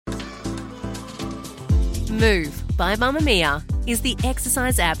Move by Mamamia is the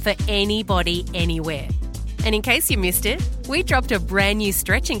exercise app for anybody, anywhere. And in case you missed it, we dropped a brand new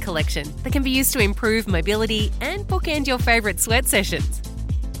stretching collection that can be used to improve mobility and bookend your favourite sweat sessions.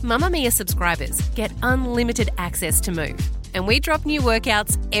 Mamamia subscribers get unlimited access to Move, and we drop new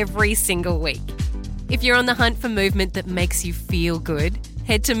workouts every single week. If you're on the hunt for movement that makes you feel good,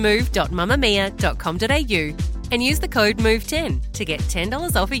 head to move.mamamia.com.au and use the code MOVE10 to get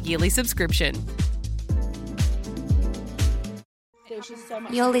 $10 off a yearly subscription.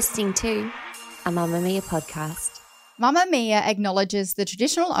 You're listening to a Mamamia podcast. Mamamia acknowledges the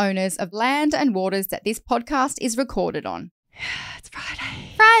traditional owners of land and waters that this podcast is recorded on. It's Friday.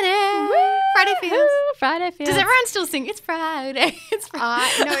 Friday. Friday feels. Friday feels. Does everyone still sing It's Friday? It's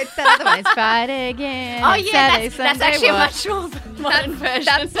Friday. No, it's that other one. It's Friday again. Oh, It's yeah, Saturday, that's Sunday, actually a what? much more modern version.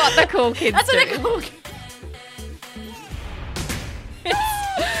 That's what the cool kids That's do. what the cool kids.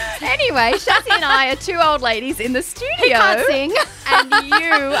 Anyway, Shazzy and I are two old ladies in the studio. Who can't sing. And you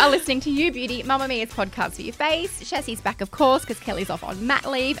are listening to You Beauty, Mamamia's podcast for your face. Shazzy's back, of course, because Kelly's off on mat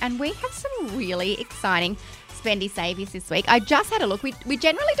leave. And we have some really exciting spendy savies this week. I just had a look. We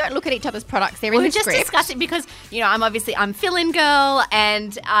generally don't look at each other's products. They're in We the were just script. discussing because, I'm fill-in girl,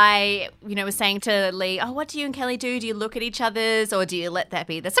 and I, was saying to Lee, oh, what do you and Kelly do? Do you look at each other's, or do you let that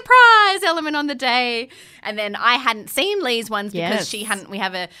be the surprise element on the day? And then I hadn't seen Lee's ones because Yes. we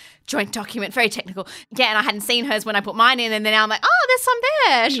have a joint document, very technical. Yeah, and I hadn't seen hers when I put mine in, and then now I'm like, oh, there's some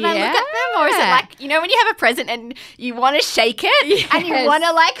there. Should I look at them? Or is it Yeah. like, when you have a present and you want to shake it and you Yes. want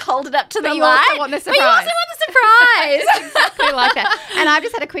to hold it up to the you light? also want the But you also surprise. want the surprise. Exactly like that. And I've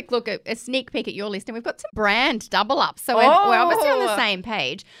just had a quick look at a sneak peek at your list, and we've got some brand double ups. So we're obviously on the same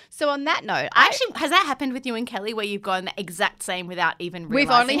page. So on that note, Actually, has that happened with you and Kelly where you've gone the exact same without even realizing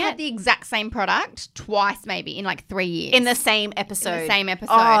we've only it? had the exact same product twice, maybe in like 3 years. In the same episode. In the same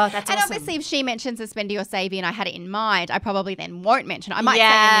episode. Oh, that's and awesome. obviously, if she mentions a spendy or savvy and I had it in mind, I probably then won't mention it. I might say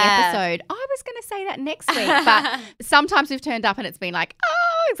Yeah. in the episode, I was going to say that next week. But sometimes we've turned up and it's been like,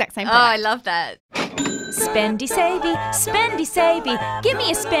 exact same Oh, I product. love that. Spendy savey, give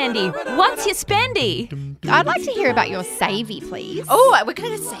me a spendy. What's your spendy? I'd like to hear about your savvy, please. Oh, we're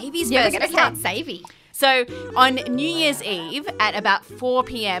going to savies yeah, we're first. going to start savvy. So on New Year's Eve at about 4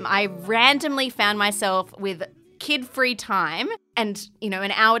 p.m, I randomly found myself with kid-free time and,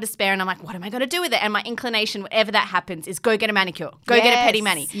 an hour to spare, and I'm like, what am I going to do with it? And my inclination, whenever that happens, is go get a manicure. Go get a pedi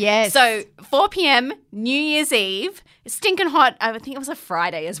mani. Yes. So 4 p.m, New Year's Eve, stinking hot. I think it was a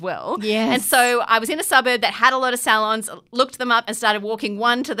Friday as well. Yes. And so I was in a suburb that had a lot of salons, looked them up and started walking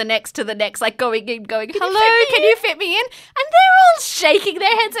one to the next, like going, hello, can you fit me in? And they're all shaking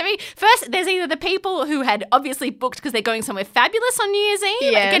their heads at me. First, there's either the people who had obviously booked because they're going somewhere fabulous on New Year's Eve,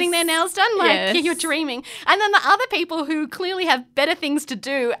 Yes. getting their nails done, like, Yes. yeah, you're dreaming. And then the other people who clearly have better things to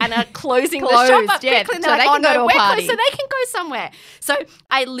do and are closing the Closed, shop up yeah, quickly. And so they're they like, can go to a we're party. closed, so they can go somewhere. So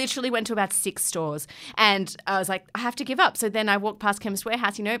I literally went to about 6 stores and I was like, I have to give up. So then I walked past Chemist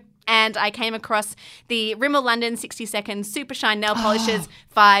Warehouse, and I came across the Rimmel London 60 Second Super Shine nail polishes,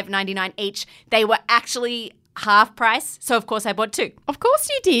 $5.99 each. They were actually half price, so of course I bought 2. Of course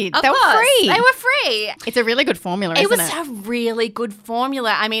you did. Of They were course. free. They were free. It's a really good formula, It isn't was it? a really good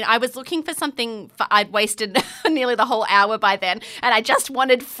formula. I mean, I was looking for something. I'd wasted nearly the whole hour by then, and I just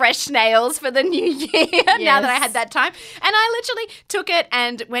wanted fresh nails for the new year now that I had that time. And I literally took it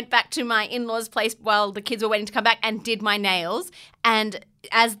and went back to my in-laws' place while the kids were waiting to come back and did my nails. And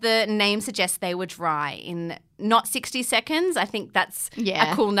as the name suggests, they were dry in not 60 seconds. I think that's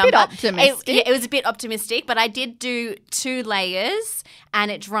a cool number. Bit optimistic. It was a bit optimistic, but I did do 2 layers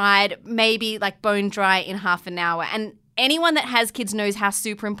and it dried maybe like bone dry in half an hour. And anyone that has kids knows how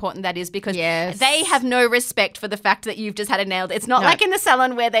super important that is because Yes. they have no respect for the fact that you've just had a nail. It's not No. like in the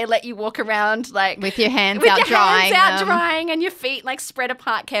salon where they let you walk around like With your hands with out your drying hands out them. drying and your feet like spread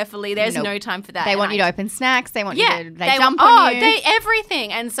apart carefully. There's Nope. no time for that. They And want I- you to open snacks. They want yeah, you to they jump on you.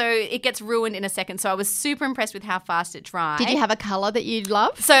 everything. And so it gets ruined in a second. So I was super impressed with how fast it dried. Did you have a colour that you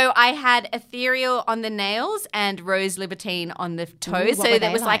loved? So I had ethereal on the nails and rose libertine on the toes. what So were that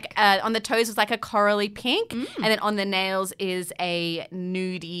they was like on the toes was like a corally pink, Mm. and then on the nails is a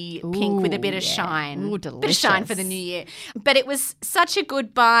nudie pink with a bit of yeah. shine. Ooh, Bit of shine for the delicious. new year. But it was such a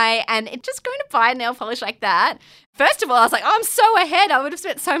good buy, and it just going to buy a nail polish like that. First of all, I was like, oh, I'm so ahead. I would have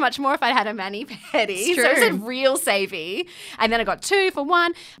spent so much more if I'd had a mani-pedi. It's So it was a true. real savey. And then I got 2 for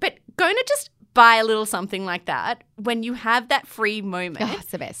 1. But going to just buy a little something like that when you have that free moment, Oh,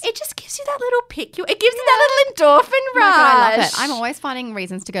 it's the best. it just gives you that little pick. It gives you that little endorphin Oh rush. my God, I love it. I'm always finding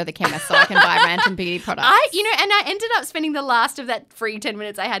reasons to go to the chemist so I can buy random beauty products. And I ended up spending the last of that free 10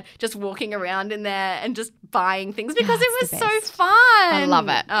 minutes I had just walking around in there and just buying things because it was the so best. fun. I love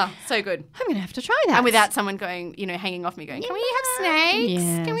it. Oh, so good. I'm going to have to try that. And without someone going, hanging off me going, can we have snakes?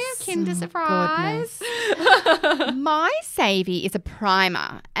 Yes. Can we have Kinder Oh, Surprise? My savvy is a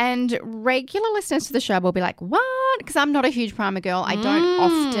primer, and regular listeners to the show will be like, what? Because I'm not a huge primer girl. I don't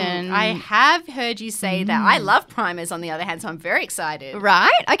often. I have heard you say that. I love primers on the other hand, so I'm very excited.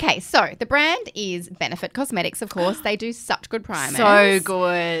 Right? Okay, so the brand is Benefit Cosmetics, of course. They do such good primers. So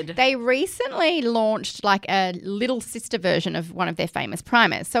good. They recently launched like a little sister version of one of their famous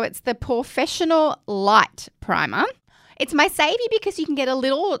primers. So it's the Professional Light Primer. It's my savvy because you can get a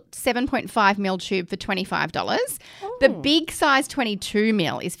little 7.5 ml tube for $25. The big size 22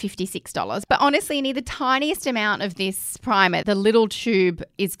 ml is $56. But honestly, you need the tiniest amount of this primer. The little tube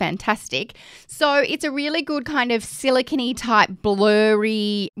is fantastic. So it's a really good kind of silicone type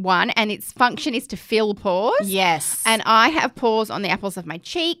blurry one, and its function is to fill pores. Yes. And I have pores on the apples of my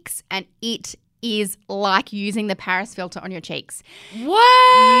cheeks, and it is like using the Paris filter on your cheeks.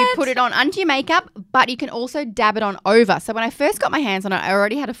 What? You put it on under your makeup, but you can also dab it on over. So when I first got my hands on it, I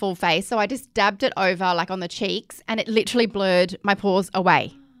already had a full face. So I just dabbed it over like on the cheeks, and it literally blurred my pores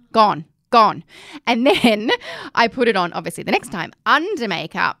away. Gone. And then I put it on, obviously, the next time under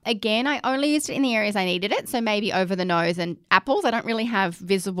makeup. Again, I only used it in the areas I needed it. So maybe over the nose and apples. I don't really have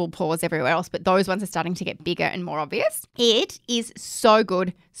visible pores everywhere else, but those ones are starting to get bigger and more obvious. It is so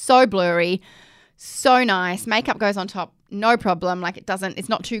good, so blurry, so nice. Makeup goes on top, no problem. Like it's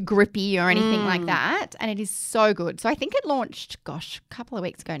not too grippy or anything like that. And it is so good. So I think it launched, a couple of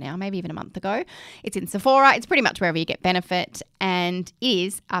weeks ago now, maybe even a month ago. It's in Sephora. It's pretty much wherever you get Benefit, and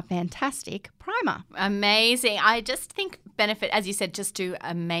is a fantastic primer. Amazing. I just think Benefit, as you said, just do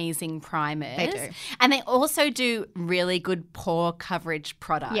amazing primers. They do. And they also do really good pore coverage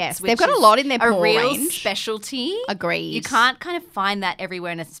products. Yes, which they've got a is lot in their a pore real range. specialty. Agreed. You can't kind of find that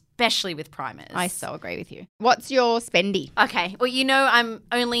everywhere, and especially with primers. I so agree with you. What's your spendy? Okay. Well, I'm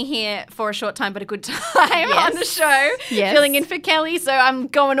only here for a short time, but a good time on the show. Yes. Filling in for Kelly, so I'm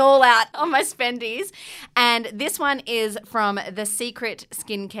going all out on my spendies. And this one is from The Secret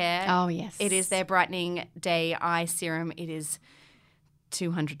Skincare. Oh, yes. It is their Brightening Day Eye Serum. It is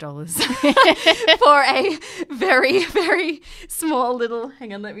 $200 for a very, very small little,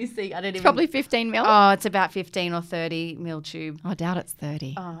 hang on, let me see. I don't even. Probably 15 mil. Oh, it's about 15 or 30 mil tube. I doubt it's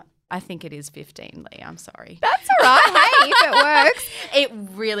 30. I think it is 15, Lee. I'm sorry. That's all right. Hey, if it works.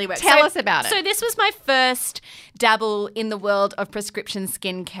 It really works. Tell us about it. So this was my first dabble in the world of prescription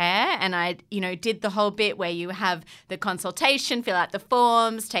skincare, and I, did the whole bit where you have the consultation, fill out the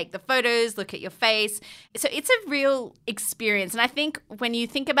forms, take the photos, look at your face. So it's a real experience, and I think when you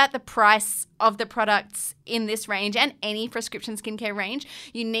think about the price of the products in this range and any prescription skincare range,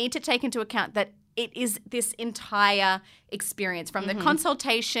 you need to take into account that it is this entire experience from the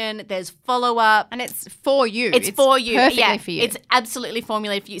consultation, there's follow-up. And it's for you. It's for you. Perfectly for you. It's absolutely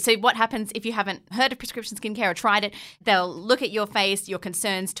formulated for you. So what happens if you haven't heard of prescription skincare or tried it, they'll look at your face, your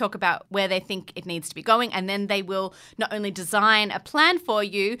concerns, talk about where they think it needs to be going, and then they will not only design a plan for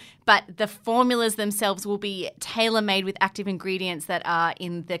you, but the formulas themselves will be tailor-made with active ingredients that are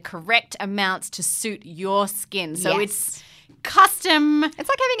in the correct amounts to suit your skin. So it's custom. It's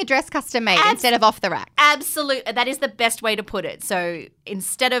like having a dress custom made instead of off the rack. Absolutely. That is the best way to put it. So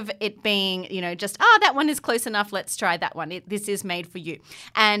instead of it being, just, that one is close enough, let's try that one. This is made for you.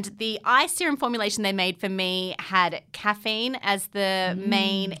 And the eye serum formulation they made for me had caffeine as the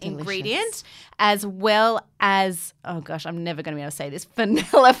main ingredient, as well as, oh gosh, I'm never going to be able to say this,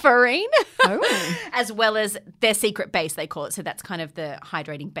 phenylephrine, as well as their secret base, they call it. So that's kind of the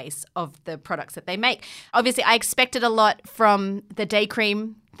hydrating base of the products that they make. Obviously, I expected a lot from the day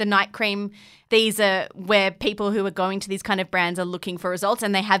cream, the night cream. These are where people who are going to these kind of brands are looking for results,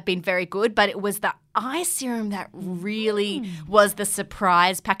 and they have been very good. But it was the eye serum that really was the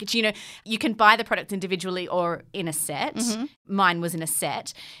surprise package. You can buy the products individually or in a set. Mine was in a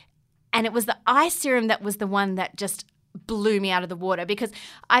set. And it was the eye serum that was the one that just blew me out of the water, because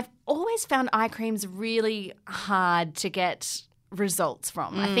I've always found eye creams really hard to get results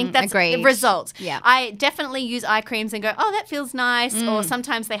from. I think that's agreed. results. Yeah. I definitely use eye creams and go, oh, that feels nice. Or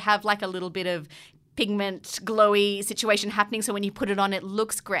sometimes they have like a little bit of pigment, glowy situation happening. So when you put it on, it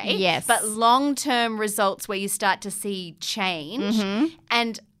looks great. Yes. But long-term results where you start to see change.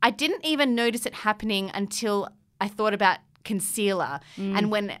 And I didn't even notice it happening until I thought about concealer.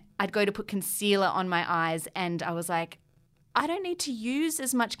 And when I'd go to put concealer on my eyes, and I was like, I don't need to use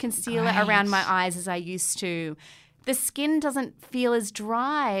as much concealer around my eyes as I used to, the skin doesn't feel as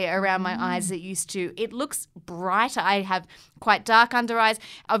dry around my eyes as it used to. It looks brighter. I have quite dark under eyes.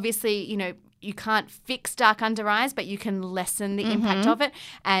 Obviously, you can't fix dark under eyes, but you can lessen the impact of it.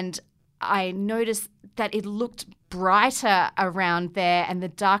 And I noticed that it looked brighter around there, and the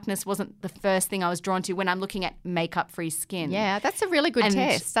darkness wasn't the first thing I was drawn to when I'm looking at makeup-free skin. Yeah, that's a really good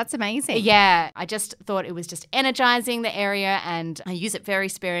test. That's amazing. Yeah, I just thought it was just energizing the area, and I use it very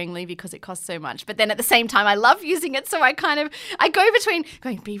sparingly because it costs so much. But then at the same time, I love using it, so I go between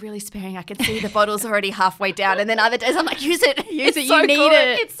going, be really sparing. I can see the bottle's already halfway down, and then other days I'm like, use it. Use it. So You need good.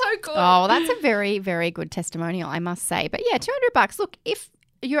 it. It's so good. Oh, that's a very, very good testimonial, I must say. But yeah, $200. Look, if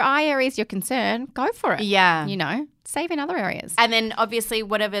your eye area is your concern, go for it. Yeah. Save in other areas. And then obviously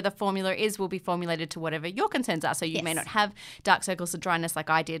whatever the formula is will be formulated to whatever your concerns are. So you may not have dark circles or dryness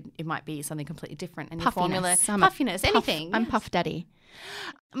like I did. It might be something completely different. And your formula, puffiness, anything. I'm Puff Daddy.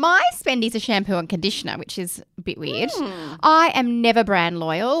 My spendy's a shampoo and conditioner, which is a bit weird. I am never brand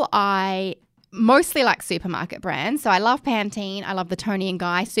loyal. I mostly like supermarket brands. So I love Pantene. I love the Toni &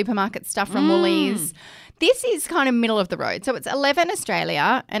 Guy supermarket stuff from Woolies. This is kind of middle of the road. So it's 11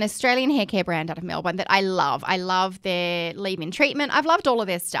 Australia, an Australian hair care brand out of Melbourne that I love. I love their leave-in treatment. I've loved all of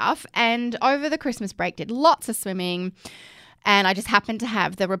their stuff. And over the Christmas break, did lots of swimming. And I just happened to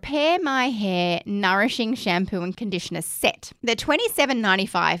have the Repair My Hair Nourishing Shampoo and Conditioner set. They're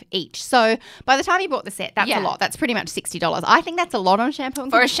 $27.95 each. So by the time you bought the set, that's a lot. That's pretty much $60. I think that's a lot on shampoo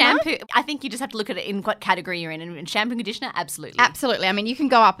and conditioner. For a shampoo, I think you just have to look at it in what category you're in. And shampoo and conditioner, absolutely. Absolutely. I mean, you can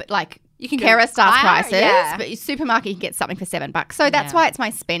go up at you can Kera Stars prices, but your supermarket you can get something for $7. So that's why it's my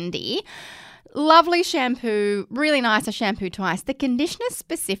spendy. Lovely shampoo, really nice. I shampoo twice. The conditioner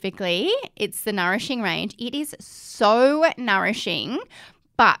specifically, it's the Nourishing range. It is so nourishing,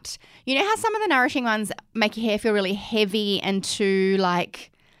 but you know how some of the nourishing ones make your hair feel really heavy and too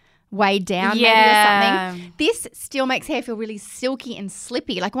weighed down maybe or something. This still makes hair feel really silky and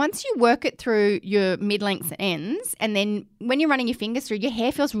slippy. Like once you work it through your mid-lengths and ends, and then when you're running your fingers through, your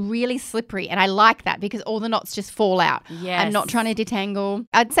hair feels really slippery. And I like that because all the knots just fall out. Yes. I'm not trying to detangle.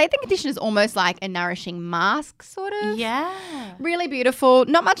 I'd say the conditioner is almost like a nourishing mask sort of. Yeah. Really beautiful.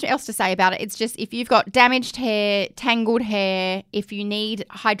 Not much else to say about it. It's just if you've got damaged hair, tangled hair, if you need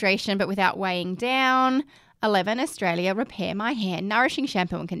hydration but without weighing down, 11 Australia Repair My Hair Nourishing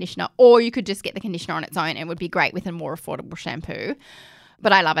Shampoo and Conditioner, or you could just get the conditioner on its own and it would be great with a more affordable shampoo.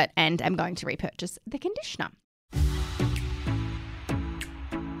 But I love it and I'm going to repurchase the conditioner.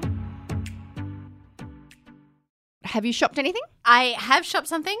 Have you shopped anything? I have shopped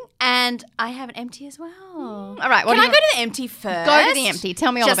something and I have an empty as well. All right. Can I go to the empty first? Go to the empty.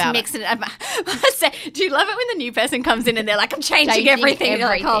 Tell me all about it. Just mix it. Do you love it when the new person comes in and they're like, I'm changing everything. You're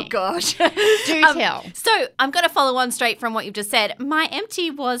like, oh, gosh. Do tell. So I'm going to follow on straight from what you've just said. My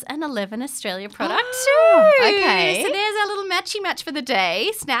empty was an 11 Australia product too. Okay. So there's our little matchy match for the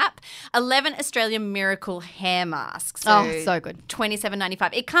day. Snap. 11 Australia Miracle Hair Mask. So good.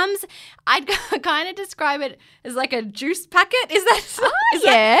 $27.95. It comes, I'd kind of describe it as like a juice packet. Is that?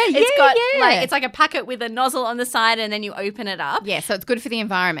 It's like a packet with a nozzle on the side and then you open it up. Yeah, so it's good for the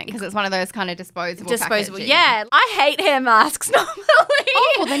environment because it's one of those kind of disposable packaging. Yeah. I hate hair masks normally.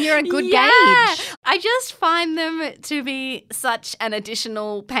 Oh, well, then you're a good gauge. I just find them to be such an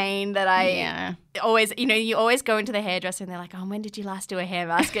additional pain that I always, you always go into the hairdresser and they're like, oh, when did you last do a hair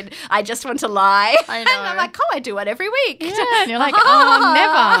mask? And I just want to lie. I know. And I'm like, I do it every week. Yeah, and you're like,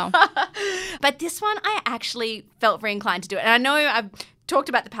 never. But this one, I actually felt very inclined to do it. And I know I've talked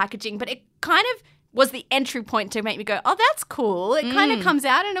about the packaging, but it kind of was the entry point to make me go, oh, that's cool. It kind of comes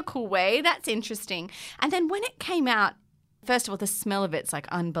out in a cool way. That's interesting. And then when it came out, first of all, the smell of it's like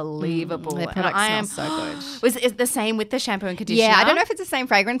unbelievable. The product smells so good. Was it the same with the shampoo and conditioner? Yeah, I don't know if it's the same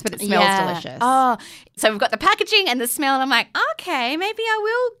fragrance, but it smells delicious. Oh, so we've got the packaging and the smell, and I'm like, okay, maybe I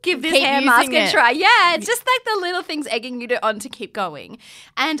will give this hair mask a try. Yeah, it's just like the little things egging you on to keep going.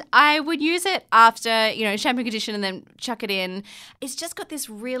 And I would use it after, shampoo and conditioner and then chuck it in. It's just got this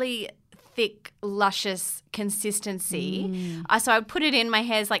really thick, luscious consistency. So I would put it in, my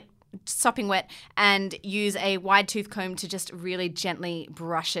hair's like sopping wet, and use a wide tooth comb to just really gently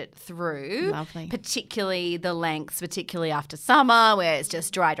brush it through. Lovely. Particularly the lengths, particularly after summer where it's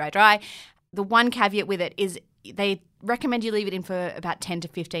just dry. The one caveat with it is they recommend you leave it in for about 10 to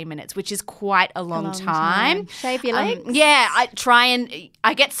 15 minutes, which is quite a long time. Shave your legs? Yeah,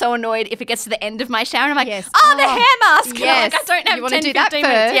 I get so annoyed if it gets to the end of my shower and I'm like, the hair mask. Yes. I don't have you 10, 15 that minutes.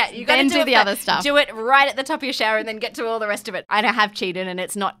 First, yeah, you got to do the other stuff. Do it right at the top of your shower and then get to all the rest of it. I have cheated and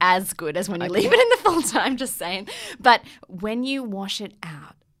it's not as good as when you leave it in the full time, just saying. But when you wash it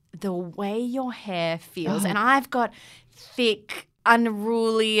out, the way your hair feels, and I've got thick,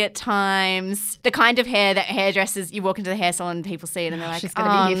 unruly at times. The kind of hair that hairdressers, you walk into the hair salon and people see it and they're like, she's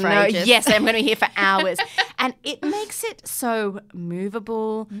gonna be here for ages. Yes, I'm going to be here for hours. And it makes it so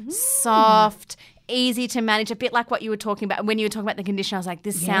movable, soft, easy to manage, a bit like what you were talking about. When you were talking about the conditioner, I was like,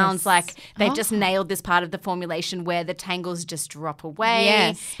 this sounds like they've just nailed this part of the formulation where the tangles just drop away.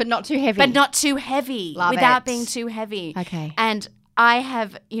 Yes, but not too heavy. But not too heavy. Love without it. being too heavy. Okay. And I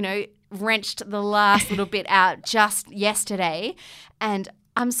have, wrenched the last little bit out just yesterday, and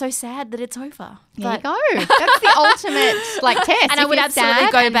I'm so sad that it's over. There you go. That's the ultimate test. And I would absolutely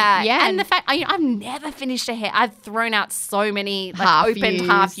go back. Yeah. And the fact, I've never finished a hair. I've thrown out so many Half-used,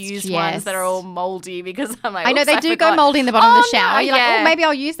 half-used yes. ones that are all moldy because I'm like, I know oops, they do forgot. go mouldy in the bottom of the shower. No, You're like, maybe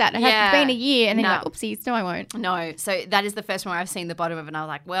I'll use that. It has been a year. And then you're like, oopsies, no, I won't. No. So that is the first one I've seen the bottom of, and I was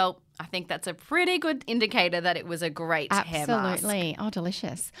like, well, I think that's a pretty good indicator that it was a great hair mask. Absolutely. Oh,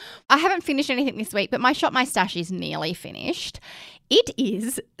 delicious. I haven't finished anything this week, but my Shop My Stash is nearly finished.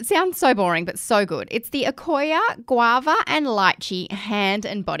 It sounds so boring, but so good. It's the Akoya Guava and Lychee hand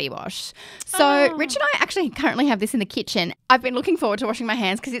and body wash. So Rich and I actually currently have this in the kitchen. I've been looking forward to washing my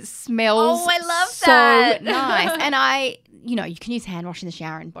hands because it smells I love so that. nice. And you can use hand wash in the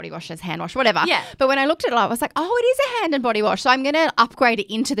shower and body wash as hand wash, whatever. Yeah. But when I looked at it, I was like, oh, it is a hand and body wash. So I'm going to upgrade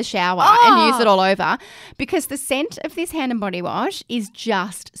it into the shower and use it all over because the scent of this hand and body wash is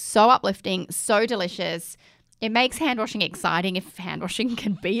just so uplifting, so delicious. It makes hand washing exciting if hand washing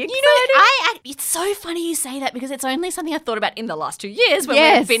can be exciting. It's so funny you say that because it's only something I've thought about in the last 2 years when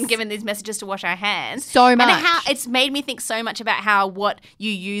Yes. we've been given these messages to wash our hands. So much. And how it's made me think so much about how what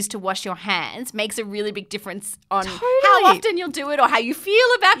you use to wash your hands makes a really big difference on how often you'll do it or how you feel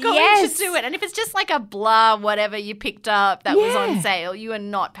about going Yes. to do it. And if it's just like a blah, whatever you picked up that was on sale, you are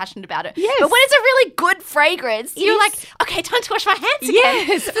not passionate about it. Yes. But when it's a really good fragrance, you're like, is. okay, time to wash my hands again.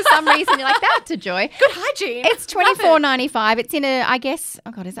 Yes, for some reason you're like, that's a joy. Good hygiene. It's $24.95. It's in a, I guess,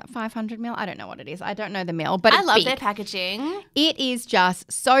 is that 500 mil? I don't know what it is. I don't know the mil, but I it's love big. their packaging. It is just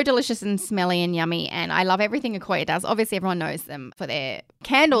so delicious and smelly and yummy, and I love everything Akoya does. Obviously, everyone knows them for their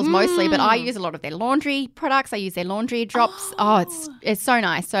candles mostly, but I use a lot of their laundry products. I use their laundry drops. It's so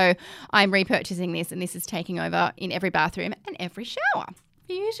nice. So I'm repurchasing this, and this is taking over in every bathroom and every shower.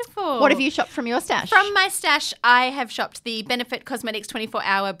 Beautiful. What have you shopped from your stash? From my stash, I have shopped the Benefit Cosmetics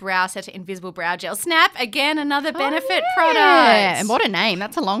 24-Hour Brow Setter Invisible Brow Gel. Snap, again, another Benefit product. And what a name.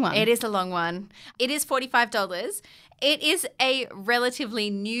 That's a long one. It is a long one. It is $45. It is a relatively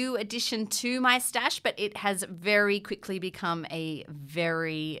new addition to my stash, but it has very quickly become a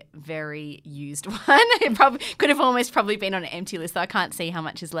very, very used one. It probably could have almost probably been on an empty list, so I can't see how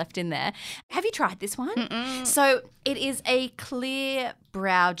much is left in there. Have you tried this one? Mm-mm. So it is a clear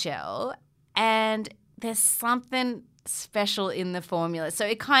brow gel, and there's something special in the formula. So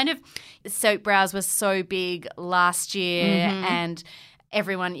it kind of, soap brows was so big last year, and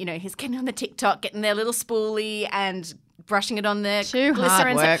everyone, who's getting on the TikTok, getting their little spoolie and brushing it on the Too hard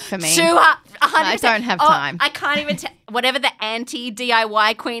glycerin. work for me. Too hard. 100%. I don't have time. I can't even whatever the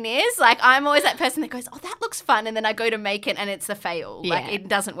anti-DIY queen is, like I'm always that person that goes, oh, that looks fun, and then I go to make it and it's a fail. Yeah. Like it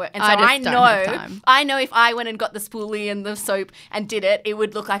doesn't work. And so I just I don't know, have time. I know if I went and got the spoolie and the soap and did it, it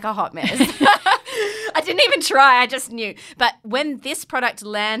would look like a hot mess. I didn't even try. I just knew. But when this product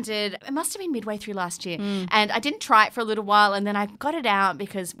landed, it must have been midway through last year, and I didn't try it for a little while, and then I got it out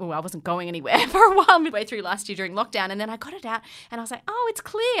because, I wasn't going anywhere for a while midway through last year during lockdown, and then I got it out, and I was like, oh, it's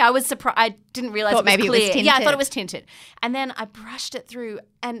clear. I was surprised. I didn't realize Thought it was maybe it clear. was tinted. Yeah, I thought it was tinted. And then I brushed it through,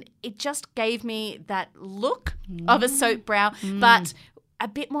 and it just gave me that look of a soap brow, but a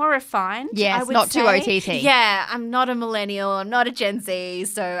bit more refined. Yes, I would not too say. OTT. Yeah, I'm not a millennial. I'm not a Gen Z,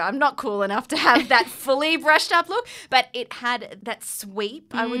 so I'm not cool enough to have that fully brushed up look. But it had that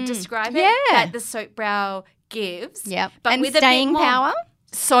sweep, I would describe it, Yeah. that the soap brow gives. Yep. But And with a staying bit more, power?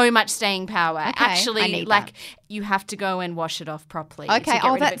 So much staying power. Okay, Actually, I need like that. you have to go and wash it off properly. Okay, to get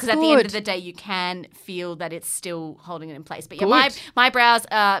oh, rid of it, that's because at the end good. of the day, you can feel that it's still holding it in place. But yeah, Good. my brows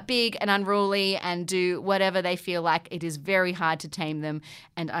are big and unruly and do whatever they feel like. It is very hard to tame them,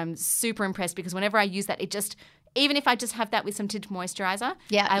 and I'm super impressed because whenever I use that, it just. Even if I just have that with some tinted moisturizer,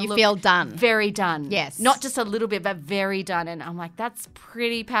 I you look feel done. very done. Yes. Not just a little bit, but very done. And I'm like, that's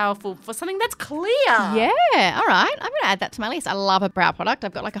pretty powerful for something that's clear. Yeah, all right. I'm going to add that to my list. I love a brow product.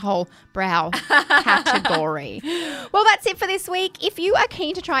 I've got like a whole brow category. Well, that's it for this week. If you are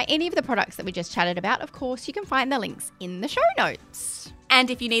keen to try any of the products that we just chatted about, of course, you can find the links in the show notes. And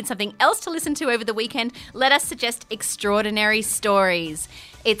if you need something else to listen to over the weekend, let us suggest Extraordinary Stories.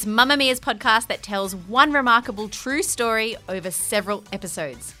 It's Mamma Mia's podcast that tells one remarkable true story over several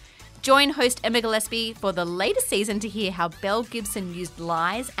episodes. Join host Emma Gillespie for the latest season to hear how Belle Gibson used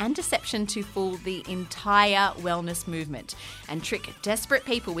lies and deception to fool the entire wellness movement and trick desperate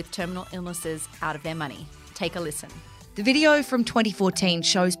people with terminal illnesses out of their money. Take a listen. The video from 2014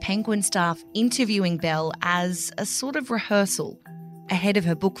 shows Penguin staff interviewing Belle as a sort of rehearsal ahead of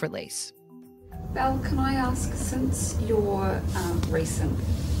her book release. Belle, can I ask, since your recent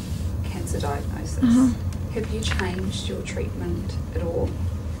cancer diagnosis, have you changed your treatment at all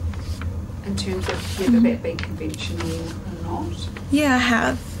in terms of whether that be conventional or not? Yeah, I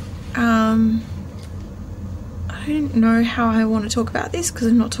have. I don't know how I want to talk about this because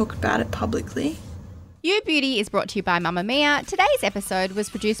I've not talked about it publicly. You Beauty is brought to you by Mamamia. Today's episode was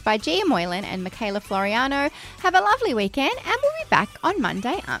produced by Gia Moylan and Michaela Floriano. Have a lovely weekend and we'll be back on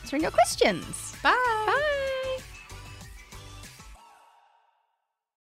Monday answering your questions. Bye.